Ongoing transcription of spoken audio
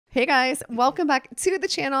Hey guys, welcome back to the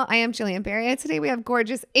channel. I am GILLIANBERRY, and today we have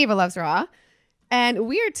gorgeous Ava Loves Raw. And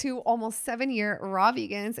we are two almost 7-year raw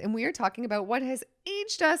vegans, and we are talking about what has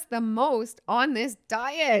aged us the most on this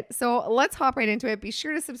diet. So let's hop right into it. Be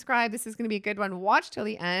sure to subscribe. This is going to be a good one. Watch till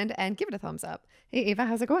the end and give it a thumbs up. Hey Ava,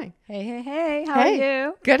 how's it going? Hey. How are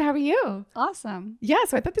you? Good. How are you? Awesome. Yeah,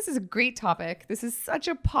 so I thought this is a great topic. This is such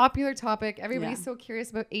a popular topic. Everybody's so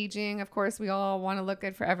curious about aging. Of course, we all want to look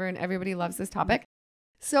good forever, and everybody loves this topic.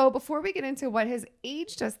 So before we get into what has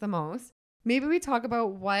aged us the most, maybe we talk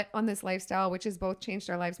about what on this lifestyle, which has both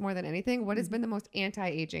changed our lives more than anything, what has been the most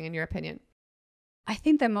anti-aging in your opinion? I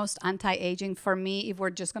think the most anti-aging for me, if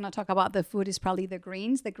we're just going to talk about the food, is probably the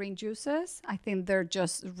green juices. I think they're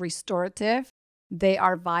just restorative. They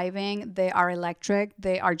are vibing. They are electric.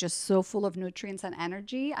 They are just so full of nutrients and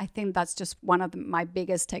energy. I think that's just one of my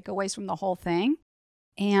biggest takeaways from the whole thing.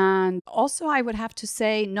 And also, I would have to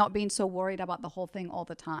say, not being so worried about the whole thing all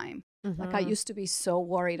the time. Like I used to be so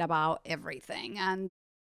worried about everything. And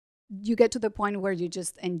you get to the point where you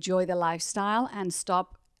just enjoy the lifestyle and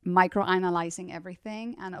stop microanalyzing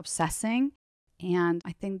everything and obsessing. And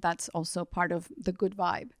I think that's also part of the good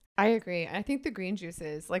vibe. I agree. I think the green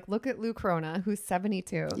juices, like look at Lou Corona, who's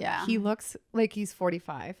 72. Yeah. He looks like he's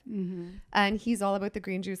 45. And he's all about the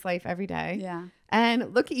green juice life every day. Yeah.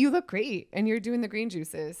 And look, you look great, and you're doing the green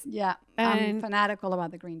juices. Yeah, and I'm fanatical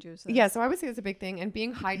about the green juices. Yeah, so I would say it's a big thing, and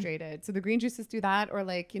being hydrated. So the green juices do that, or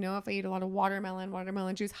like, you know, if I eat a lot of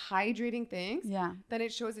watermelon juice, hydrating things, then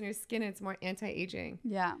it shows in your skin. It's more anti-aging.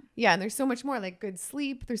 Yeah, and there's so much more, like good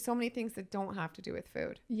sleep. There's so many things that don't have to do with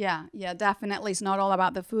food. Yeah, definitely. It's not all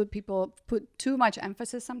about the food. People put too much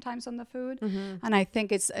emphasis sometimes on the food, and I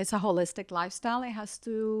think it's a holistic lifestyle. It has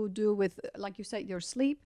to do with, like you said, your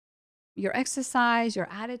sleep, your exercise, your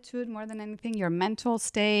attitude, more than anything, your mental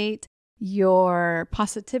state, your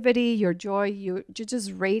positivity, your joy. You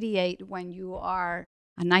just radiate when you are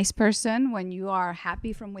a nice person, when you are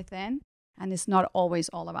happy from within. And it's not always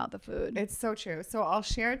all about the food. It's so true. So I'll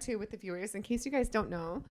share too with the viewers, in case you guys don't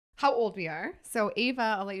know how old we are. So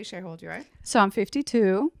Ava, I'll let you share how old you are. So I'm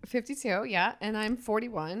 52. 52, yeah. And I'm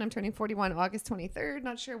 41. I'm turning 41 August 23rd.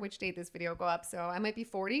 Not sure which date this video go up. So I might be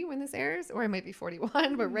 40 when this airs, or I might be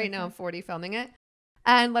 41. But right now I'm 40 filming it.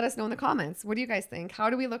 And let us know in the comments. What do you guys think?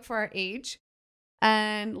 How do we look for our age?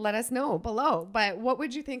 And let us know below. But what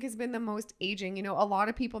would you think has been the most aging? You know, a lot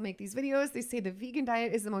of people make these videos. They say the vegan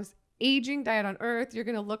diet is the most aging diet on earth. You're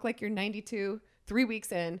going to look like you're 92 3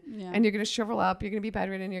 weeks in, and you're going to shrivel up. You're going to be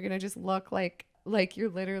bedridden. You're going to just look like you're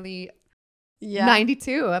literally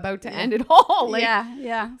 92, about to end it all.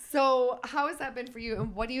 So how has that been for you?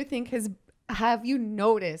 And what do you think have you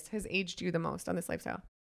noticed has aged you the most on this lifestyle?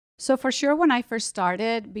 So for sure, when I first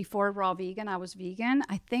started, before raw vegan, I was vegan.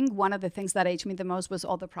 I think one of the things that aged me the most was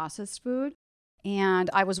all the processed food. And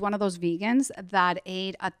I was one of those vegans that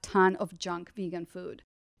ate a ton of junk vegan food.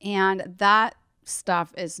 And that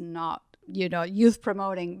stuff is not, you know, youth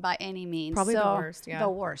promoting by any means. Probably the worst. Yeah. The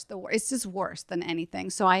worst. It's just worse than anything.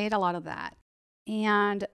 So I ate a lot of that.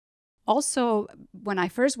 And also, when I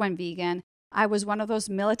first went vegan, I was one of those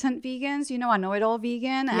militant vegans, you know, a know-it-all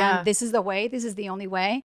vegan. And this is the way, this is the only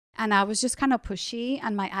way. And I was just kind of pushy,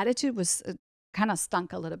 and my attitude was kind of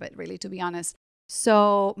stunk a little bit, really, to be honest.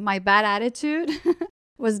 So my bad attitude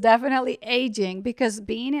was definitely aging, because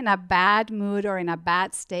being in a bad mood or in a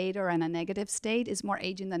bad state or in a negative state is more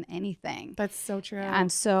aging than anything. That's so true.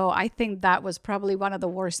 And so I think that was probably one of the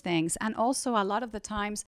worst things. And also, a lot of the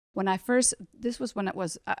times when I first, this was when it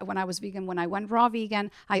was when I was vegan, when I went raw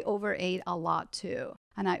vegan, I overate a lot too.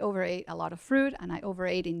 And I overate a lot of fruit, and I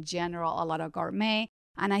overate in general a lot of gourmet.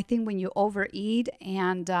 And I think when you overeat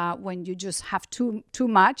and when you just have too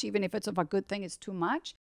much, even if it's of a good thing, it's too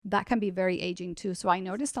much, that can be very aging too. So I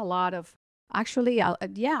noticed a lot of, actually, I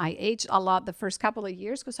aged a lot the first couple of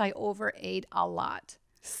years because I overate a lot.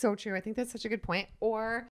 So true. I think that's such a good point.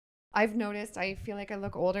 Or I've noticed I feel like I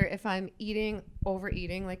look older if I'm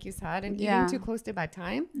overeating, like you said, and eating too close to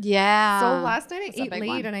bedtime. Yeah. So last night I ate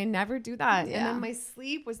late, and I never do that. And then my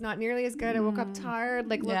sleep was not nearly as good. I woke up tired,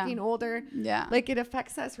 like looking older. Yeah. Like it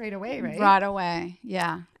affects us right away, right? Right away.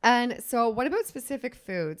 Yeah. And so what about specific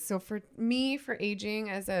foods? So for me, for aging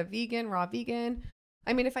as a vegan, raw vegan,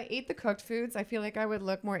 I mean, if I ate the cooked foods, I feel like I would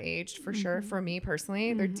look more aged for sure. For me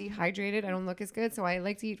personally, they're dehydrated. I don't look as good. So I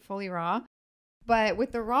like to eat fully raw. But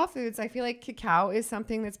with the raw foods, I feel like cacao is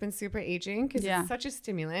something that's been super aging, because it's such a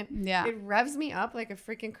stimulant. Yeah. It revs me up like a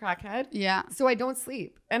freaking crackhead. Yeah. So I don't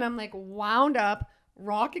sleep. And I'm like wound up.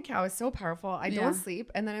 Raw cacao is so powerful. I don't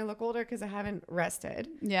sleep. And then I look older because I haven't rested.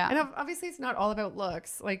 Yeah. And obviously it's not all about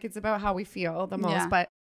looks. Like it's about how we feel the most. But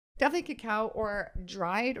definitely cacao or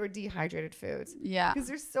dried or dehydrated foods. Yeah. Because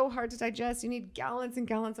they're so hard to digest. You need gallons and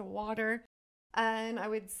gallons of water. And I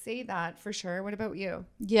would say that for sure. What about you?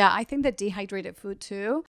 Yeah, I think the dehydrated food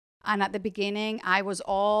too. And at the beginning, I was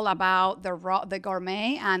all about the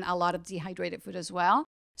gourmet and a lot of dehydrated food as well.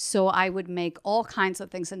 So I would make all kinds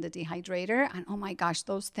of things in the dehydrator. And oh my gosh,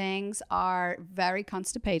 those things are very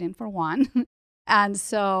constipating for one. And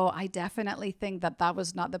so I definitely think that that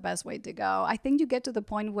was not the best way to go. I think you get to the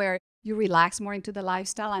point where you relax more into the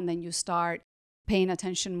lifestyle and then you start paying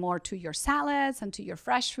attention more to your salads and to your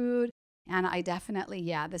fresh food. And I definitely,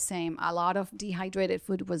 yeah, the same. A lot of dehydrated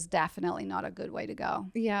food was definitely not a good way to go.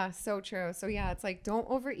 Yeah, so true. So yeah, it's like don't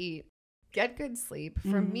overeat. Get good sleep.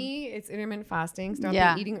 For me, it's intermittent fasting. Stop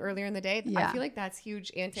eating earlier in the day. I feel like that's huge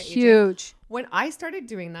anti-aging. Huge. When I started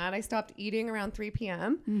doing that, I stopped eating around 3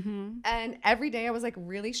 p.m. And every day I was like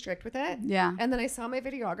really strict with it. Yeah. And then I saw my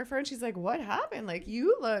videographer and she's like, what happened? Like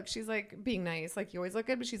you look, she's like being nice. Like you always look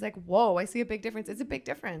good. But she's like, whoa, I see a big difference. It's a big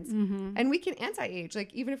difference. And we can anti-age.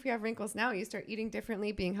 Like even if we have wrinkles now, you start eating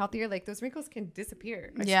differently, being healthier, like those wrinkles can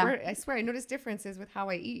disappear. I swear I notice differences with how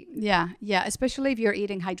I eat. Yeah. Yeah. Especially if you're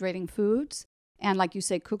eating hydrating foods. And like you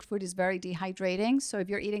say, cooked food is very dehydrating. So if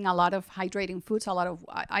you're eating a lot of hydrating foods,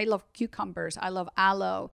 I love cucumbers, I love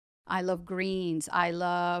aloe, I love greens, I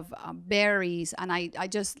love berries. And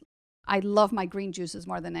I love my green juices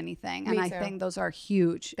more than anything. And I think those are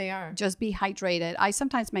huge. They are. Just be hydrated. I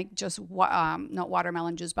sometimes make just, not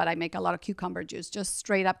watermelon juice, but I make a lot of cucumber juice, just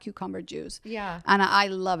straight up cucumber juice. Yeah. And I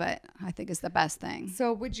love it. I think it's the best thing.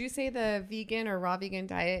 So would you say the vegan or raw vegan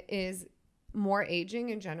diet is more aging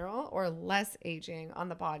in general or less aging on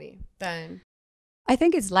the body than? I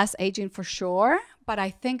think it's less aging for sure, but I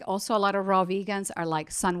think also a lot of raw vegans are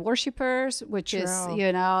like sun worshippers, which is,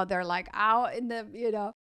 they're like out in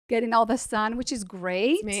the, getting all the sun, which is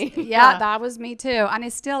great. Me. Yeah, that was me too. And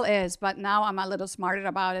it still is, but now I'm a little smarter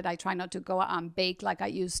about it. I try not to go out and bake like I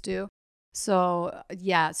used to. So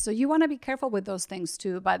yeah, so you want to be careful with those things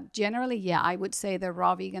too. But generally, yeah, I would say the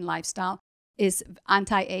raw vegan lifestyle is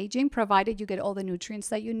anti-aging, provided you get all the nutrients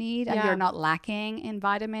that you need and you're not lacking in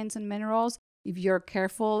vitamins and minerals. If you're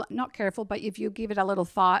not careful, but if you give it a little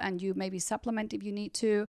thought and you maybe supplement if you need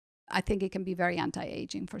to, I think it can be very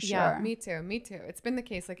anti-aging for sure. Yeah, me too. It's been the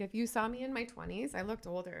case. Like if you saw me in my 20s, I looked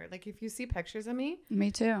older. Like if you see pictures of me.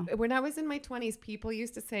 Me too. When I was in my 20s, people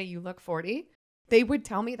used to say, you look 40. They would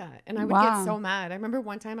tell me that. And I would get so mad. I remember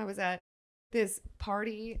one time I was at this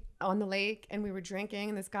party on the lake and we were drinking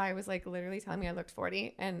and this guy was like literally telling me I looked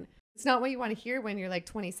 40, and it's not what you want to hear when you're like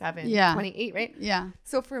 27, 28, right? Yeah.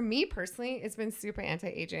 So for me personally, it's been super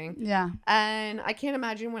anti-aging. Yeah. And I can't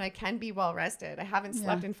imagine when I can be well rested. I haven't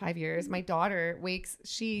slept in 5 years. My daughter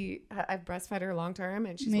I've breastfed her long term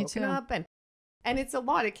and she's woken up and it's a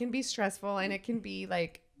lot. It can be stressful and it can be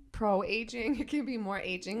like pro-aging. It can be more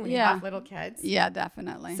aging when you have little kids. Yeah,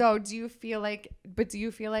 definitely. So do you feel like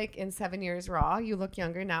in 7 years raw, you look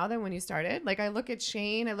younger now than when you started? Like I look at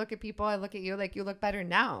Shane, I look at people, I look at you, like you look better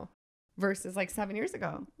now versus like 7 years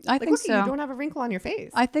ago. I think so. You don't have a wrinkle on your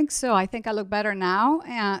face. I think so. I think I look better now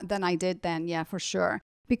than I did then. Yeah, for sure.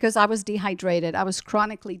 Because I was dehydrated. I was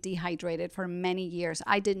chronically dehydrated for many years.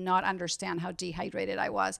 I did not understand how dehydrated I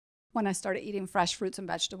was. When I started eating fresh fruits and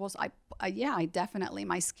vegetables, I definitely,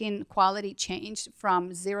 my skin quality changed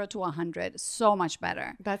from 0 to 100. So much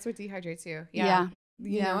better. That's what dehydrates you. Yeah.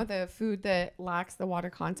 You know, the food that lacks the water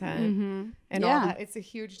content and all that. It's a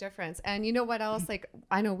huge difference. And you know what else? Like,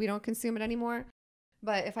 I know we don't consume it anymore,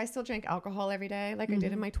 but if I still drank alcohol every day, like I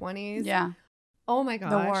did in my 20s. Yeah. Oh my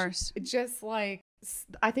gosh. The worst. Just like,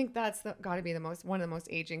 I think that's got to be one of the most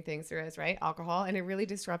aging things there is, right? Alcohol. And it really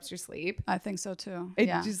disrupts your sleep. I think so too. It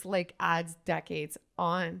just like adds decades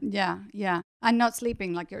on. Yeah. Yeah. And not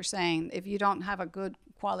sleeping, like you're saying, if you don't have a good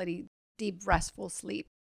quality, deep, restful sleep.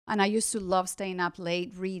 And I used to love staying up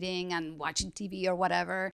late, reading and watching TV or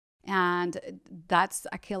whatever. And that's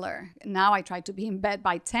a killer. Now I try to be in bed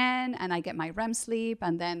by 10 and I get my REM sleep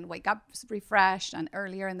and then wake up refreshed and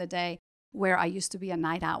earlier in the day, where I used to be a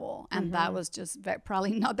night owl. And that was just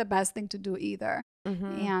probably not the best thing to do either.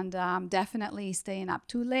 And definitely staying up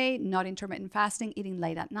too late, not intermittent fasting, eating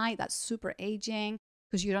late at night. That's super aging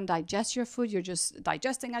because you don't digest your food. You're just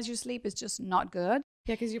digesting as you sleep. It's just not good.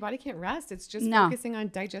 Yeah, because your body can't rest. It's just focusing on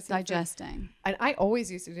digesting. Food. And I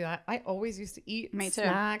always used to do that. I always used to eat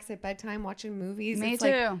snacks at bedtime, watching movies. Me it's too.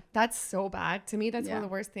 Like, that's so bad. To me, that's one of the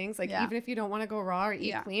worst things. Like, even if you don't want to go raw or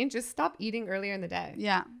eat clean, just stop eating earlier in the day.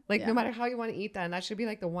 Yeah. Like, no matter how you want to eat, then that should be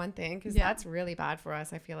like the one thing, because that's really bad for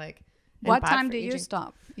us, I feel like. What time do you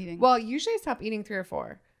stop eating? Well, usually I stop eating 3 or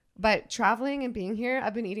 4. But traveling and being here,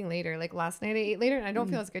 I've been eating later. Like last night I ate later and I don't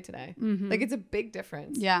feel as good today. Like it's a big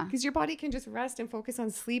difference. Yeah. Because your body can just rest and focus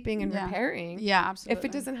on sleeping and repairing. Yeah, absolutely. If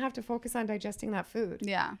it doesn't have to focus on digesting that food.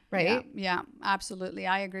 Yeah. Right? Yeah, absolutely.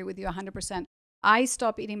 I agree with you 100%. I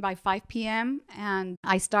stop eating by 5 p.m. and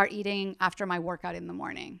I start eating after my workout in the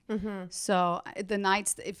morning. So the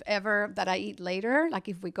nights, if ever, that I eat later, like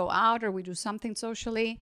if we go out or we do something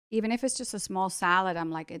socially, even if it's just a small salad,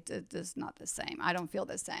 I'm like, it is not the same. I don't feel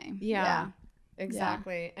the same. Yeah.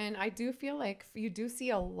 Exactly. And I do feel like you do see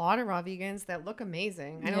a lot of raw vegans that look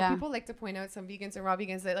amazing. I know people like to point out some vegans and raw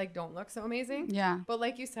vegans that like don't look so amazing. Yeah. But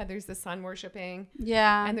like you said, there's the sun worshipping.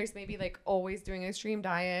 Yeah. And there's maybe like always doing an extreme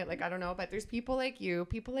diet. Like, I don't know, but there's people like you,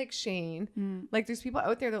 people like Shane. Like there's people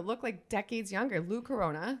out there that look like decades younger. Lou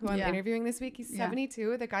Corona, who I'm interviewing this week, he's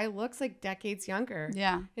 72. The guy looks like decades younger.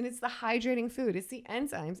 Yeah. And it's the hydrating food. It's the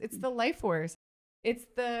enzymes. It's the life force. It's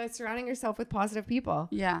the surrounding yourself with positive people.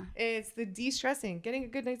 Yeah. It's the de-stressing, getting a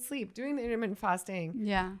good night's sleep, doing the intermittent fasting.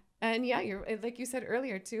 Yeah. And yeah, you're like you said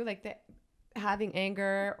earlier too, like the having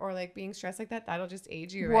anger or like being stressed like that, that'll just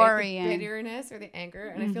age you, right? Worrying. The bitterness or the anger.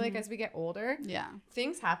 And I feel like as we get older,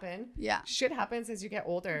 things happen. Yeah. Shit happens as you get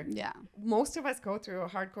older. Yeah. Most of us go through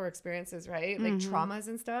hardcore experiences, right? Like traumas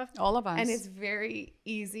and stuff. All of us. And it's very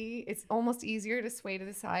easy. It's almost easier to sway to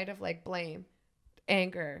the side of like blame,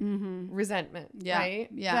 anger, resentment, right?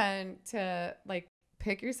 Yeah. Than to like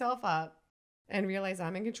pick yourself up and realize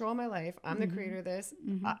I'm in control of my life. I'm the creator of this.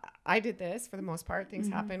 I did this for the most part. Things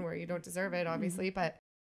happen where you don't deserve it, obviously, but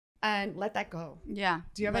and let that go. Yeah.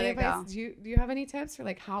 Do you have any advice? Do you have any tips for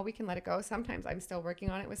like how we can let it go? Sometimes I'm still working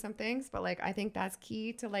on it with some things, but like I think that's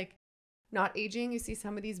key to like not aging. You see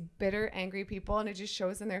some of these bitter, angry people and it just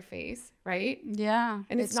shows in their face, right? Yeah.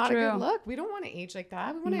 And it's not true. A good look. We don't want to age like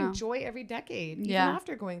that. We want to enjoy every decade, even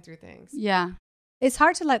after going through things. Yeah. It's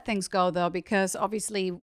hard to let things go though, because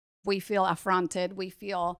obviously we feel affronted. We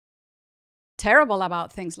feel terrible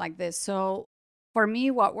about things like this. So for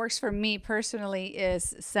me, what works for me personally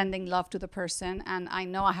is sending love to the person. And I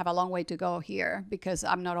know I have a long way to go here because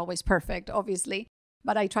I'm not always perfect, obviously.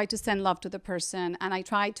 But I try to send love to the person and I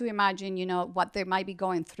try to imagine, you know, what they might be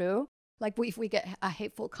going through. Like if we get a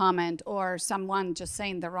hateful comment or someone just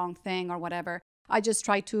saying the wrong thing or whatever, I just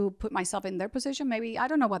try to put myself in their position. Maybe I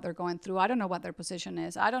don't know what they're going through. I don't know what their position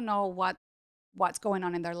is. I don't know what's going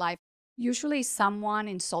on in their life. Usually someone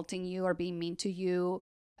insulting you or being mean to you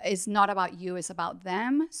is not about you, it's about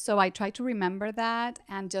them. So I try to remember that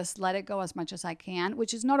and just let it go as much as I can,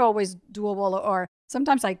 which is not always doable. Or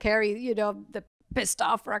sometimes I carry, you know, the pissed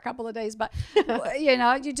off for a couple of days, but you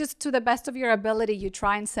know, you just, to the best of your ability, you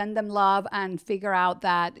try and send them love and figure out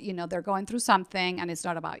that, you know, they're going through something and it's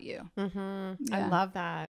not about you. Yeah. I love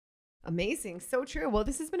that. Amazing. So true. Well,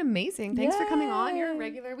 this has been amazing. Thanks for coming on. You're a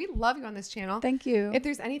regular. We love you on this channel. Thank you. If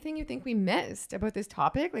there's anything you think we missed about this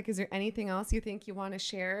topic, like, is there anything else you think you want to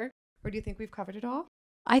share, or do you think we've covered it all?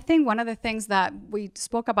 I think one of the things that we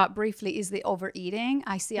spoke about briefly is the overeating.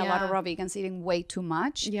 I see a lot of raw vegans eating way too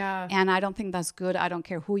much. Yeah. And I don't think that's good. I don't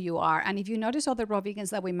care who you are. And if you notice all the raw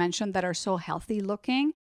vegans that we mentioned that are so healthy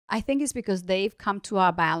looking, I think it's because they've come to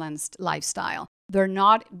a balanced lifestyle. They're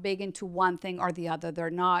not big into one thing or the other.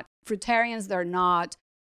 They're not fruitarians. They're not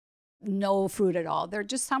no fruit at all. They're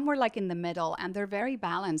just somewhere like in the middle, and they're very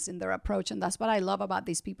balanced in their approach. And that's what I love about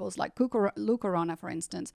these people, like Lou Corona, for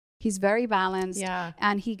instance. He's very balanced,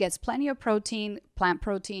 and he gets plenty of protein, plant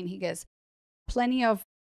protein. He gets plenty of,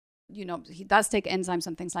 you know, he does take enzymes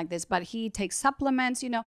and things like this, but he takes supplements, you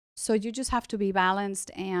know. So you just have to be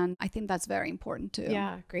balanced, and I think that's very important too.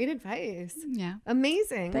 Yeah, great advice. Yeah.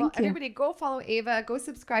 Amazing. Thank you. Everybody go follow Ava. Go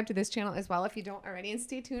subscribe to this channel as well if you don't already, and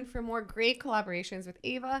stay tuned for more great collaborations with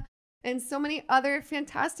Ava and so many other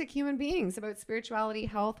fantastic human beings about spirituality,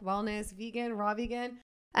 health, wellness, vegan, raw vegan,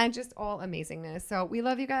 and just all amazingness. So we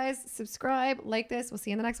love you guys. Subscribe, like this. We'll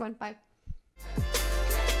see you in the next one. Bye.